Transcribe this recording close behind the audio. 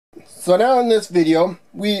so now in this video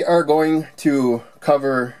we are going to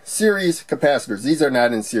cover series capacitors. These are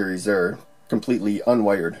not in series, they're completely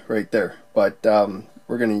unwired right there, but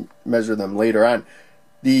we're going to measure them later on.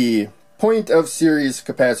 The point of series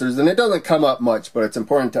capacitors, and it doesn't come up much, but it's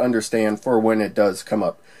important to understand for when it does come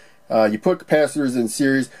up. You put capacitors in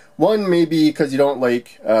series. One may be because you don't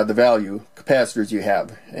like the value capacitors you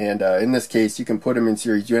have, and in this case you can put them in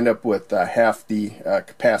series. You end up with half the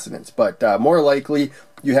capacitance, but more likely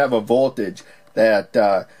you have a voltage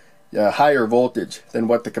that higher voltage than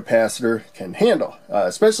what the capacitor can handle,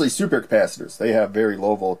 especially supercapacitors. They have very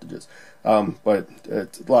low voltages, but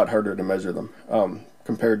it's a lot harder to measure them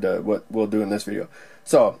compared to what we'll do in this video.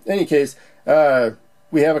 So in any case,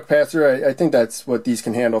 we have a capacitor. I think that's what these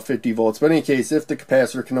can handle, 50 volts. But in any case, if the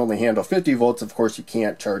capacitor can only handle 50 volts, of course you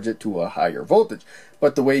can't charge it to a higher voltage.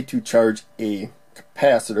 But the way to charge a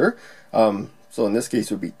capacitor, so in this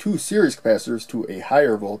case it would be two series capacitors to a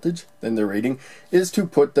higher voltage than their rating, is to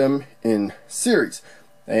put them in series.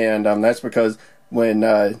 And that's because when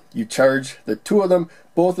you charge the two of them,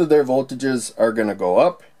 both of their voltages are going to go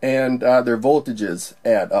up, and their voltages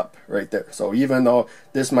add up right there. So even though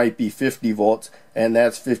this might be 50 volts and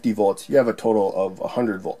that's 50 volts, you have a total of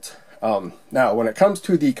 100 volts. Now when it comes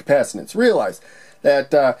to the capacitance, realize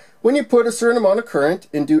that when you put a certain amount of current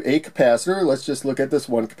into a capacitor, let's just look at this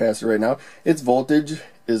one capacitor right now, its voltage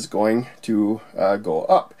is going to go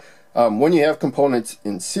up. When you have components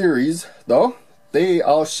in series though, they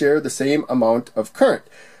all share the same amount of current.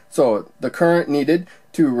 So the current needed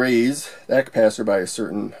to raise that capacitor by a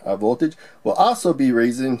certain voltage will also be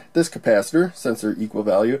raising this capacitor, since they're equal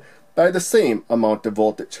value, by the same amount of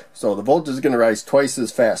voltage. So the voltage is going to rise twice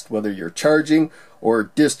as fast whether you're charging or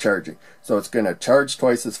discharging. So it's going to charge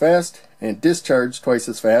twice as fast and discharge twice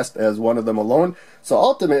as fast as one of them alone. So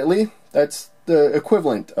ultimately that's the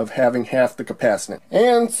equivalent of having half the capacitance.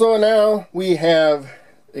 And so now we have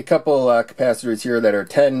a couple capacitors here that are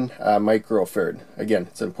 10 microfarad. Again,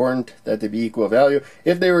 it's important that they be equal value.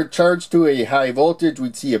 If they were charged to a high voltage,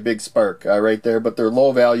 we'd see a big spark right there, but they're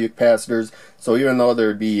low value capacitors, so even though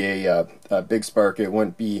there'd be a big spark, it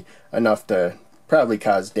wouldn't be enough to probably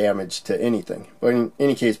cause damage to anything. But in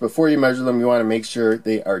any case, before you measure them, you want to make sure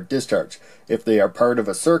they are discharged. If they are part of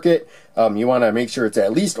a circuit, you want to make sure it's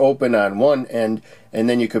at least open on one end, and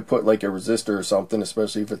then you could put like a resistor or something,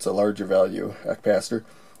 especially if it's a larger value capacitor,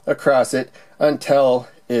 across it until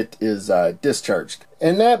it is discharged.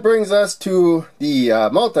 And that brings us to the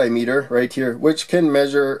multimeter right here, which can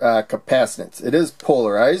measure capacitance. It is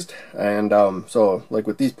polarized, and so like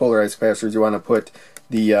with these polarized capacitors, you want to put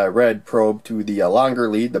the red probe to the longer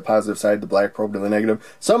lead, the positive side, the black probe to the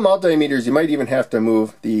negative. Some multimeters you might even have to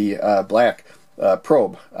move the black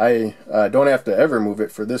probe. I don't have to ever move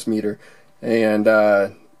it for this meter,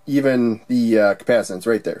 and even the capacitance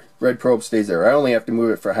right there, red probe stays there. I only have to move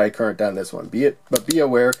it for high current on this one. But be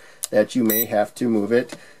aware that you may have to move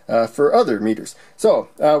it for other meters. So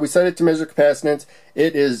we set it to measure capacitance.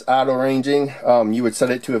 It is auto-ranging. You would set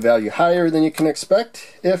it to a value higher than you can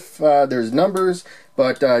expect if there's numbers,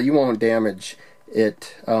 but you won't damage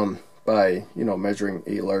it by measuring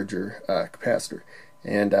a larger capacitor.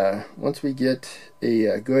 And once we get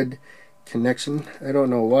a good connection, I don't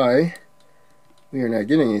know why we are not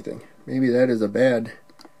getting anything. Maybe that is a bad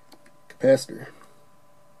capacitor.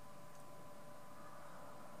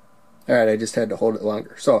 Alright, I just had to hold it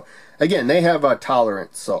longer. So again, they have a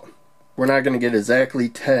tolerance, so we're not going to get exactly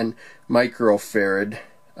 10 microfarad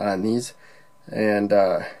on these. And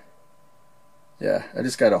yeah, I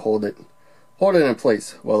just got to hold it in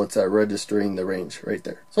place while it's registering the range right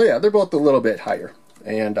there. So yeah, they're both a little bit higher,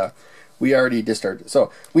 and we already discharged it.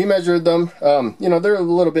 So we measured them. They're a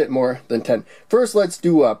little bit more than 10. First, let's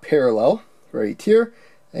do a parallel right here.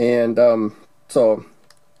 And so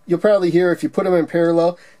you'll probably hear if you put them in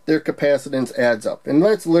parallel, their capacitance adds up. And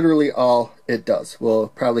that's literally all it does. We'll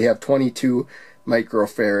probably have 22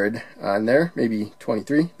 microfarad on there, maybe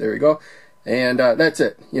 23. There we go. And that's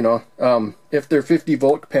it. If they're 50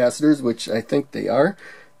 volt capacitors, which I think they are,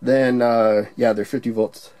 then yeah, they're 50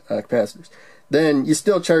 volts capacitors. Then you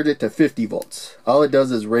still charge it to 50 volts. All it does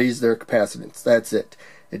is raise their capacitance. That's it.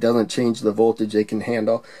 It doesn't change the voltage they can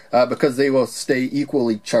handle because they will stay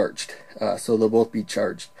equally charged. So they'll both be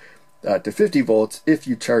charged to 50 volts if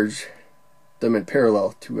you charge them in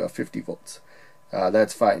parallel to 50 volts.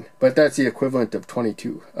 That's fine. But that's the equivalent of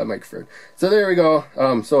 22 microfarad. So there we go.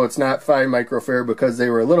 So it's not 5 microfarad because they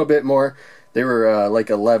were a little bit more. They were like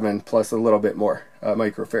 11 plus a little bit more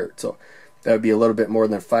microfarad. So that would be a little bit more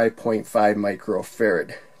than 5.5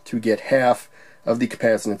 microfarad to get half of the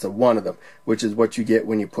capacitance of one of them, which is what you get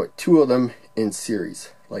when you put two of them in series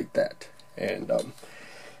like that. And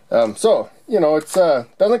So, you know, it's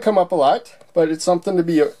doesn't come up a lot, but it's something to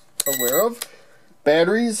be aware of.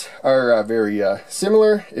 Batteries are very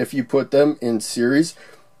similar. If you put them in series,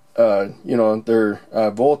 you know, their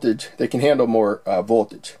voltage, they can handle more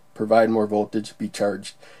voltage, provide more voltage, be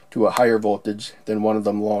charged to a higher voltage than one of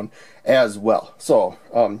them alone as well. So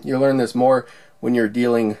you'll learn this more when you're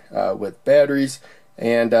dealing with batteries.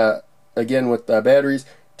 And again, with batteries,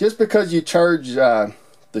 just because you charge the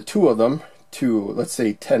two of them to, let's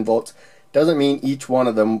say, 10 volts, doesn't mean each one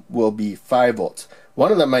of them will be 5 volts.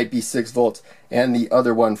 One of them might be 6 volts and the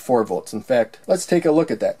other one 4 volts. In fact, let's take a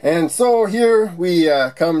look at that. And so here we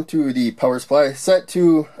come to the power supply set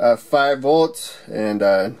to 5 volts, and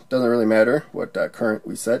doesn't really matter what current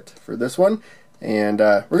we set for this one. And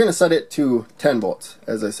we're going to set it to 10 volts,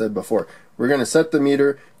 as I said before. We're going to set the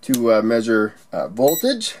meter to measure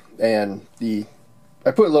voltage, and I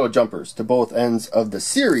put little jumpers to both ends of the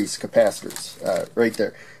series capacitors right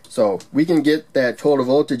there. So we can get that total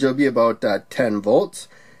voltage. It'll be about 10 volts.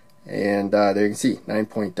 And there you can see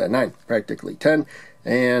 9.9, practically 10.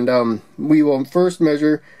 And we will first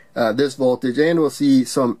measure this voltage, and we'll see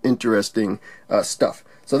some interesting stuff.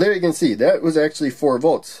 So there you can see that was actually 4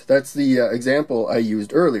 volts. That's the example I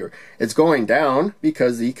used earlier. It's going down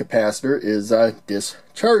because the capacitor is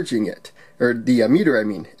discharging it. Or the meter, I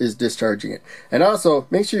mean, is discharging it. And also,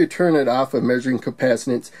 make sure you turn it off of measuring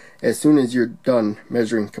capacitance as soon as you're done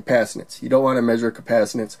measuring capacitance. You don't want to measure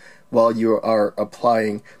capacitance while you are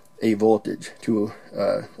applying a voltage to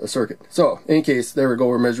a circuit. So, in any case, there we go,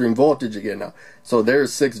 we're measuring voltage again now. So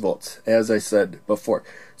there's 6 volts, as I said before.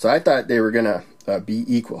 So I thought they were going to be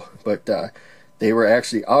equal, but they were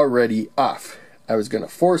actually already off. I was going to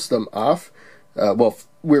force them off. Well,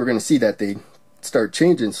 we were going to see that they start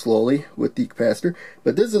changing slowly with the capacitor,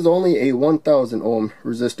 but this is only a 1000 ohm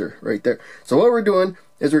resistor right there. So what we're doing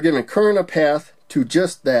is we're giving current a path to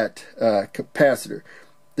just that capacitor.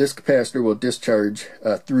 This capacitor will discharge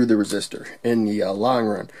through the resistor in the long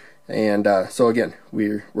run. And so again,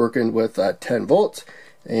 we're working with 10 volts,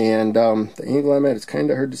 and the angle I'm at is kind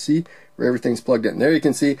of hard to see where everything's plugged in. There you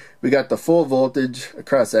can see we got the full voltage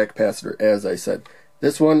across that capacitor, as I said.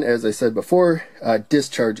 This one, as I said before,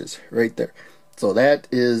 discharges right there. So that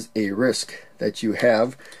is a risk that you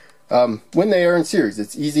have when they are in series.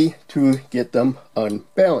 It's easy to get them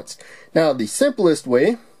unbalanced. Now, the simplest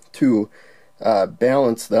way to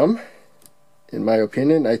balance them, in my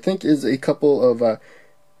opinion, I think is a couple of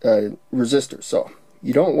resistors. So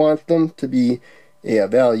you don't want them to be a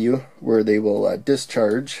value where they will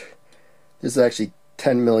discharge. This is actually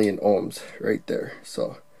 10 million ohms right there.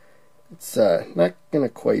 So it's not going to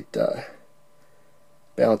quite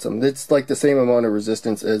balance them. It's like the same amount of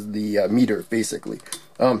resistance as the meter, basically.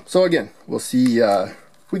 So again, we'll see.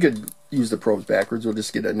 We could use the probes backwards. We'll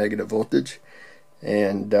just get a negative voltage.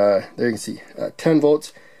 And there you can see 10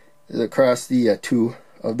 volts is across the two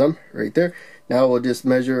of them right there. Now we'll just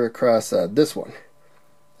measure across this one.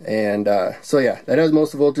 And so yeah, that has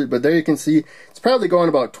most of the voltage, but there you can see it's probably going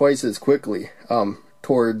about twice as quickly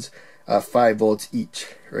towards 5 volts each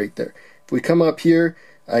right there. If we come up here,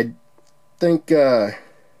 I think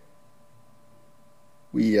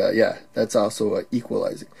yeah, that's also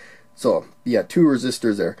equalizing. So yeah, 2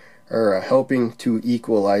 resistors there are helping to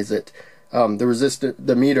equalize it.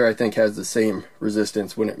 The meter, I think, has the same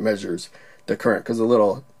resistance when it measures the current, because a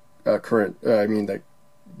little current, the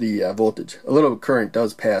voltage, a little current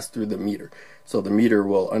does pass through the meter, so the meter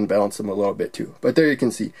will unbalance them a little bit too. But there you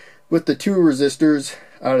can see, with the 2 resistors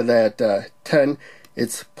out of that 10,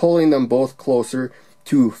 it's pulling them both closer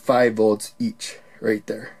to 5 volts each right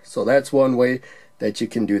there. So that's one way that you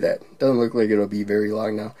can do that. Doesn't look like it'll be very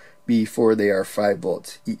long now before they are 5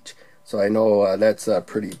 volts each. So I know that's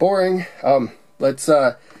pretty boring. Let's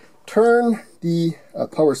turn the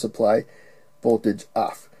power supply voltage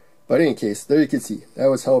off. But in any case, there you can see that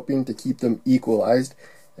was helping to keep them equalized.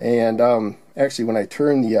 And actually, when I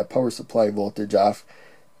turn the power supply voltage off,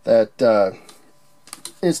 that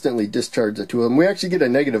instantly discharged the 2 of them. We actually get a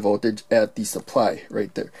negative voltage at the supply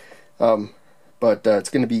right there. But it's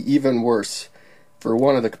going to be even worse for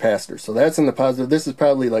one of the capacitors. So that's in the positive. This is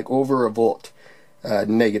probably like over a volt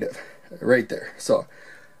negative right there. So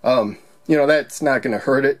you know, that's not going to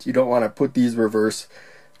hurt it. You don't want to put these reverse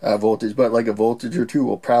voltage, but like a voltage or 2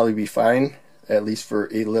 will probably be fine, at least for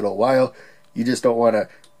a little while. You just don't want to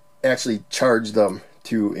actually charge them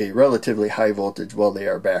to a relatively high voltage while they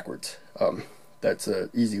are backwards. That's an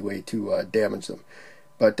easy way to damage them.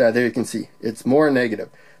 But there you can see it's more negative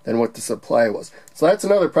than what the supply was. So that's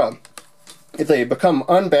another problem. If they become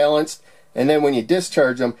unbalanced, and then when you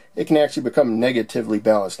discharge them, it can actually become negatively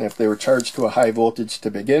balanced. And if they were charged to a high voltage to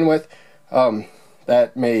begin with, that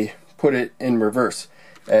that may put it in reverse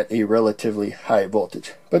at a relatively high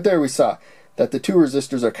voltage. But there we saw that the two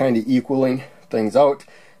resistors are kind of equaling things out,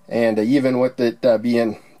 and even with it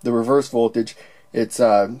being the reverse voltage, it's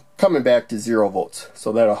coming back to 0 volts,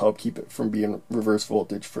 so that'll help keep it from being reverse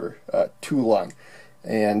voltage for too long.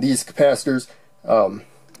 And these capacitors,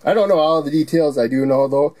 I don't know all the details. I do know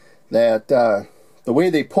though that the way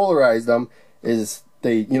they polarize them is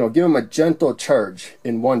they give them a gentle charge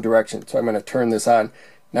in one direction. So I'm going to turn this on.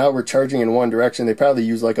 Now we're charging in one direction. They probably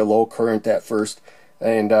use like a low current at first,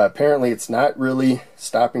 and apparently it's not really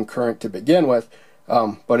stopping current to begin with,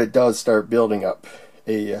 but it does start building up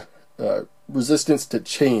a resistance to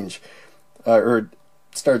change, or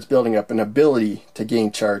starts building up an ability to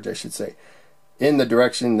gain charge, I should say, in the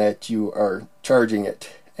direction that you are charging it,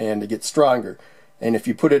 and it gets stronger. And if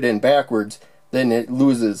you put it in backwards, then it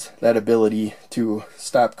loses that ability to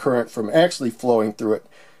stop current from actually flowing through it.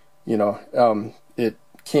 It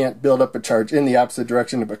can't build up a charge in the opposite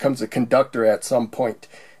direction. It becomes a conductor at some point,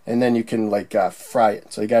 and then you can like fry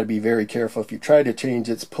it. So you got to be very careful if you try to change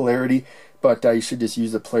its polarity, but you should just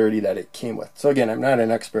use the polarity that it came with. So again, I'm not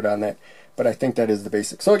an expert on that, but I think that is the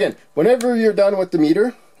basic. So again, whenever you're done with the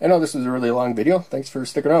meter, I know this was a really long video. Thanks for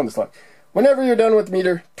sticking around this long. Whenever you're done with the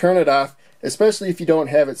meter, turn it off, especially if you don't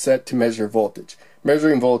have it set to measure voltage.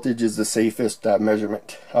 Measuring voltage is the safest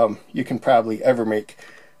measurement you can probably ever make.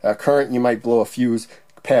 Current, you might blow a fuse.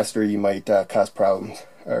 Capacitor, you might cause problems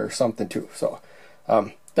or something too. So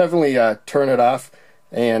definitely turn it off,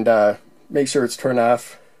 and make sure it's turned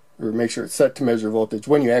off, or make sure it's set to measure voltage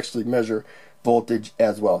when you actually measure voltage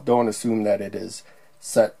as well. Don't assume that it is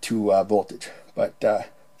set to voltage. But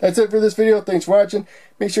that's it for this video. Thanks for watching.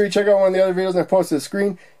 Make sure you check out one of the other videos I posted on the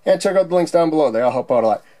screen, and check out the links down below. They all help out a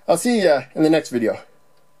lot. I'll see you in the next video.